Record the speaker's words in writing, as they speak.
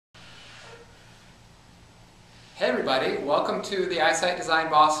Hey everybody, welcome to the Eyesight Design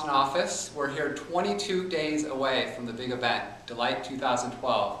Boston office. We're here 22 days away from the big event, Delight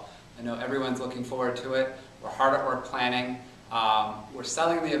 2012. I know everyone's looking forward to it. We're hard at work planning. We're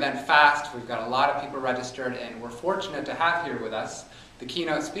selling the event fast. We've got a lot of people registered, and we're fortunate to have here with us the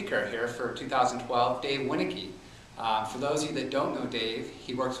keynote speaker here for 2012, Dave Wieneke. For those of you that don't know Dave,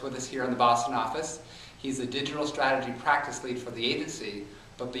 he works with us here in the Boston office. He's a digital strategy practice lead for the agency.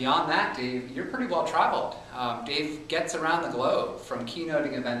 But beyond that, Dave, you're pretty well traveled. Dave gets around the globe, from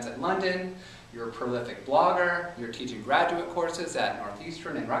keynoting events in London. You're a prolific blogger. You're teaching graduate courses at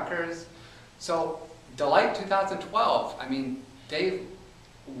Northeastern and Rutgers. So, Delight 2012, I mean, Dave,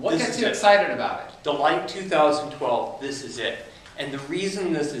 what gets you excited about it? Delight 2012, this is it. And the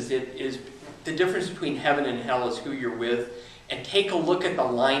reason this is it is the difference between heaven and hell is who you're with. And take a look at the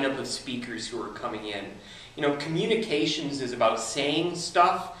lineup of speakers who are coming in. You know, communications is about saying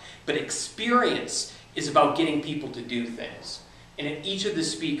stuff, but experience is about getting people to do things. And in each of the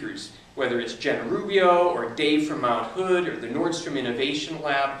speakers, whether it's Jen Rubio or Dave from Mount Hood or the Nordstrom Innovation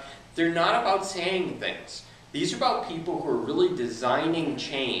Lab, they're not about saying things. These are about people who are really designing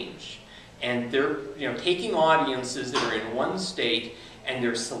change. And they're taking audiences that are in one state and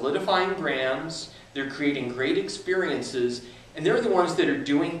they're solidifying brands, they're creating great experiences, and they're the ones that are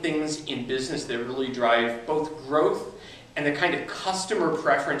doing things in business that really drive both growth and the kind of customer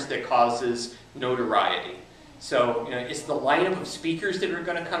preference that causes notoriety. So, it's the lineup of speakers that are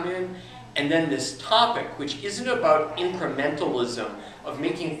going to come in, and then this topic, which isn't about incrementalism of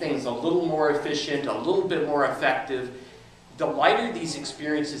making things a little more efficient, a little bit more effective. The lighter these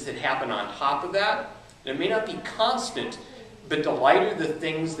experiences that happen on top of that, it may not be constant, but the lighter the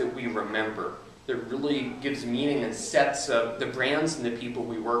things that we remember. That really gives meaning and sets the brands and the people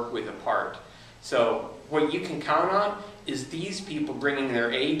we work with apart. So what you can count on is these people bringing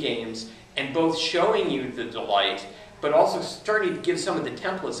their A games and both showing you the delight, but also starting to give some of the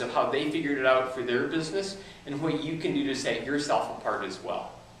templates of how they figured it out for their business and what you can do to set yourself apart as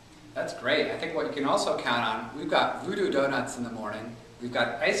well. That's great. I think what you can also count on, we've got voodoo donuts in the morning, we've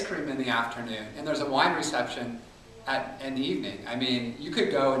got ice cream in the afternoon, and there's a wine reception in the evening. I mean, you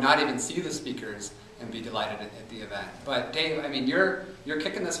could go and not even see the speakers and be delighted at the event. But Dave, I mean, you're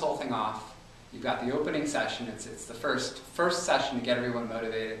kicking this whole thing off. You've got the opening session. It's the first session to get everyone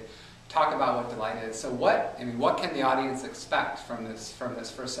motivated. Talk about what Delight is. So what can the audience expect from this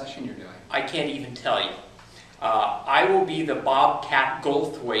first session you're doing? I can't even tell you. I will be the Bobcat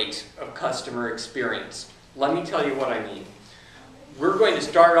Goldthwait of customer experience. Let me tell you what I mean. We're going to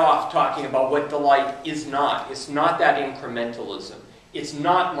start off talking about what Delight is not. It's not that incrementalism. It's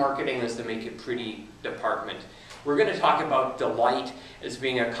not marketing as the make it pretty department. We're going to talk about Delight as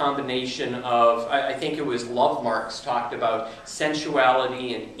being a combination of, I think it was Love Marks talked about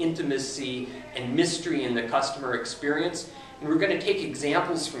sensuality and intimacy and mystery in the customer experience. And we're going to take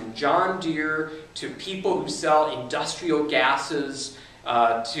examples from John Deere to people who sell industrial gases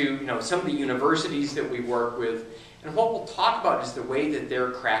to some of the universities that we work with. And what we'll talk about is the way that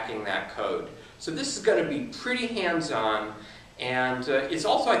they're cracking that code. So this is going to be pretty hands-on, and it's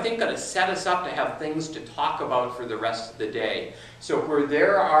also, I think, going to set us up to have things to talk about for the rest of the day. So where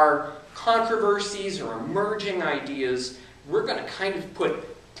there are controversies or emerging ideas, we're going to kind of put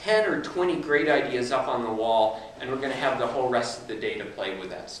 10 or 20 great ideas up on the wall, and we're going to have the whole rest of the day to play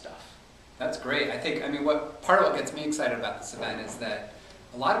with that stuff. That's great. I think, part of what gets me excited about this event is that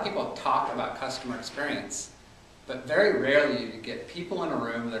a lot of people talk about customer experience, but very rarely you get people in a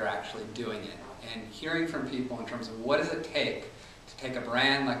room that are actually doing it and hearing from people in terms of what does it take to take a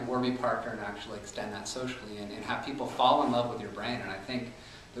brand like Warby Parker and actually extend that socially and have people fall in love with your brand. And I think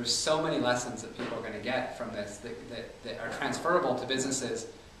there's so many lessons that people are going to get from this that are transferable to businesses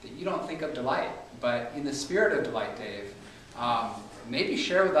that you don't think of Delight. But in the spirit of Delight, Dave, maybe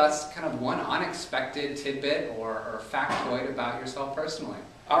share with us kind of one unexpected tidbit or factoid about yourself personally.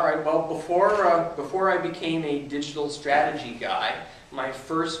 All right, well, before I became a digital strategy guy, my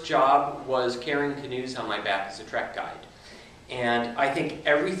first job was carrying canoes on my back as a trek guide. And I think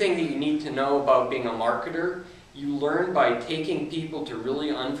everything that you need to know about being a marketer, you learn by taking people to really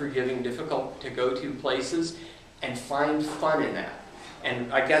unforgiving, difficult to go to places and find fun in that.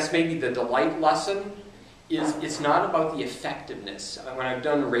 And I guess maybe the Delight lesson is it's not about the effectiveness. When I've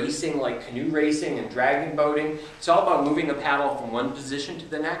done racing, like canoe racing and dragon boating, it's all about moving a paddle from one position to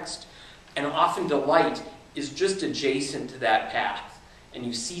the next. And often Delight is just adjacent to that path. And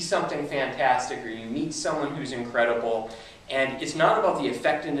you see something fantastic or you meet someone who's incredible. And it's not about the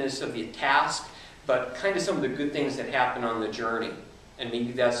effectiveness of the task, but kind of some of the good things that happen on the journey. And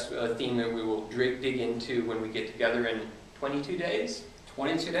maybe that's a theme that we will dig into when we get together in 22 days.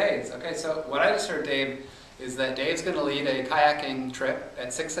 22 days. Okay, so what I just heard, Dave, is that Dave's going to lead a kayaking trip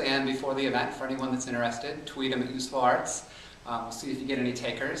at 6 a.m. before the event for anyone that's interested. Tweet him at Useful Arts. We'll see if you get any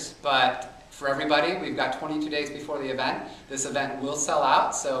takers. But for everybody, we've got 22 days before the event. This event will sell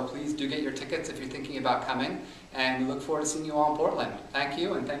out, so please do get your tickets if you're thinking about coming. And we look forward to seeing you all in Portland. Thank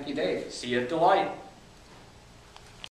you, and thank you, Dave. See you at Delight.